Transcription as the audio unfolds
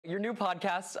your new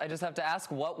podcast, I just have to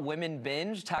ask, What Women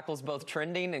Binge, tackles both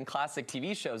trending and classic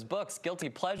TV shows, books, guilty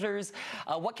pleasures.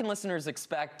 What can listeners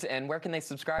expect, and where can they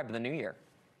subscribe in the new year?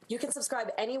 You can subscribe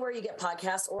anywhere you get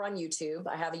podcasts or on YouTube.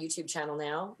 I have a YouTube channel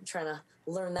now. I'm trying to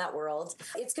learn that world.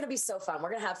 It's going to be so fun. We're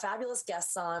going to have fabulous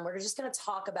guests on. We're just going to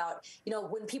talk about,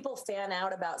 when people fan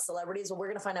out about celebrities, well, we're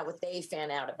going to find out what they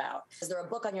fan out about. Is there a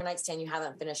book on your nightstand you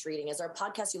haven't finished reading? Is there a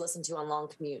podcast you listen to on long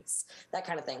commutes? That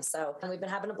kind of thing. So, and we've been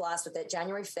having a blast with it.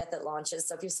 January 5th it launches.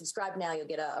 So if you subscribe now, you'll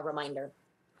get a reminder.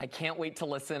 I can't wait to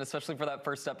listen, especially for that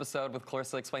first episode with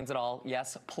Clarissa Explains It All.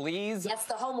 Yes, please. Yes,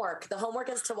 the homework. The homework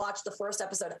is to watch the first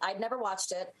episode. I'd never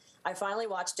watched it. I finally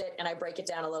watched it, and I break it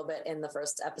down a little bit in the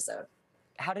first episode.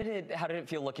 How did it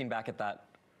feel looking back at that?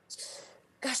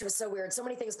 Gosh, it was so weird. So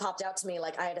many things popped out to me.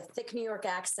 Like I had a thick New York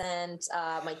accent,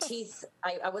 my teeth,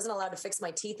 I wasn't allowed to fix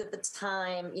my teeth at the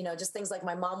time. Just things like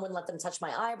my mom wouldn't let them touch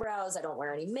my eyebrows. I don't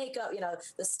wear any makeup,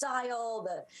 the style,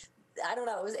 I don't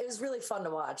know. It was really fun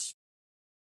to watch.